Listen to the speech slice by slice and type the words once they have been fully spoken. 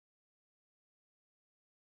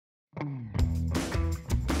Design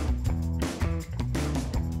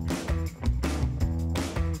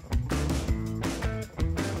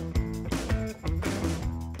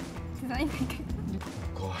thinking.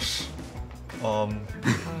 Gosh.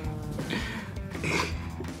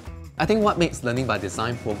 I think what makes Learning by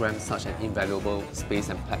Design programs such an invaluable space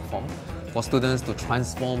and platform for students to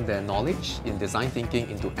transform their knowledge in design thinking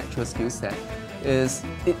into actual skill set is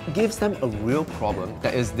it gives them a real problem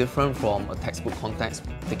that is different from a textbook context,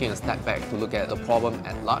 taking a step back to look at a problem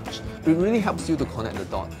at large. It really helps you to connect the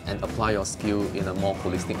dot and apply your skill in a more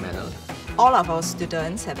holistic manner. All of our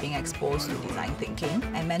students have been exposed to design thinking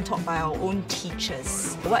and mentored by our own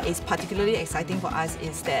teachers. What is particularly exciting for us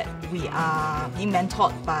is that we are being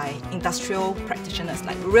mentored by industrial practitioners,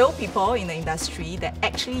 like real people in the industry that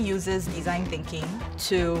actually uses design thinking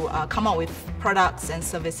to come up with products and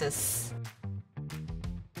services.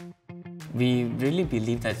 We really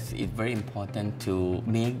believe that it's very important to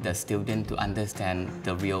make the student to understand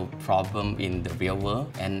the real problem in the real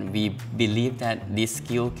world, and we believe that this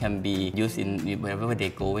skill can be used in wherever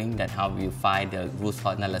they're going, that how you find the root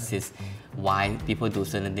cause analysis, why people do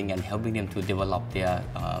certain things, and helping them to develop their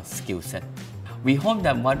skill set. We hope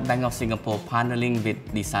that what Bank of Singapore partnering with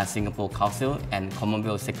DesignSingapore Council and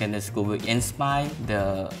Commonwealth Secondary School will inspire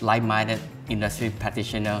the like-minded industry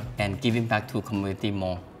practitioner and giving back to community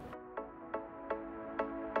more.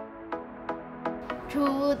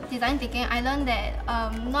 Through design thinking, I learned that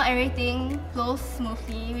not everything flows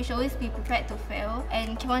smoothly. We should always be prepared to fail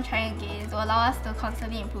and keep on trying again to allow us to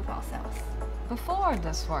constantly improve ourselves. Before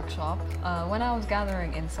this workshop, when I was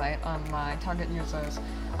gathering insight on my target users'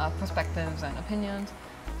 perspectives and opinions,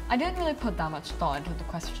 I didn't really put that much thought into the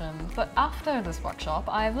questions. But after this workshop,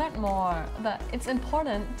 I've learned more that it's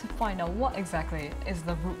important to find out what exactly is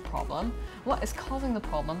the root problem, what is causing the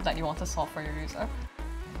problem that you want to solve for your user.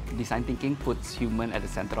 Design thinking puts human at the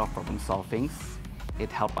center of problem solving.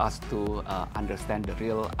 It helps us to understand the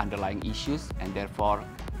real underlying issues and therefore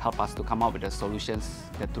help us to come up with the solutions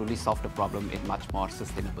that truly solve the problem in much more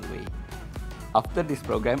sustainable way. After this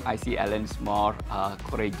program, I see Alan's more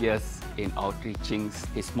courageous in outreaching.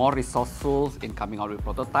 He's more resourceful in coming out with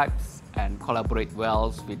prototypes and collaborate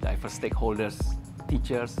well with diverse stakeholders,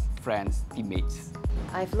 teachers, friends, teammates.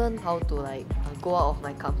 I've learned how to go out of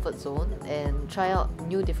my comfort zone and try out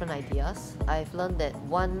new different ideas. I've learned that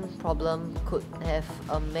one problem could have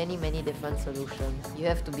many different solutions. You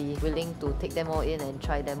have to be willing to take them all in and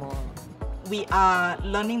try them all. We are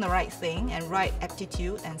learning the right thing and right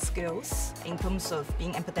aptitude and skills in terms of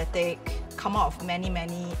being empathetic, come up with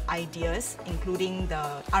many ideas, including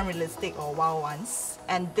the unrealistic or wild ones.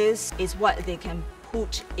 And this is what they can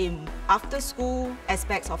put in after-school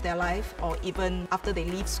aspects of their life or even after they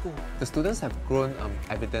leave school. The students have grown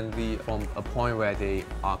evidently from a point where they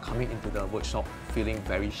are coming into the workshop feeling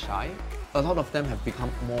very shy. A lot of them have become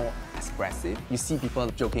more expressive. You see people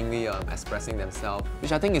jokingly expressing themselves,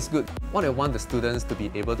 which I think is good. What I want the students to be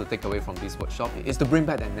able to take away from this workshop is to bring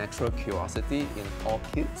back that natural curiosity in all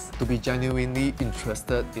kids, to be genuinely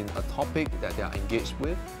interested in a topic that they are engaged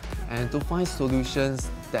with, and to find solutions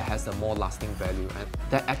that has a more lasting value and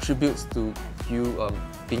that attributes to you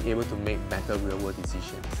being able to make better real-world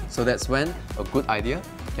decisions. So that's when a good idea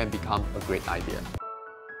can become a great idea.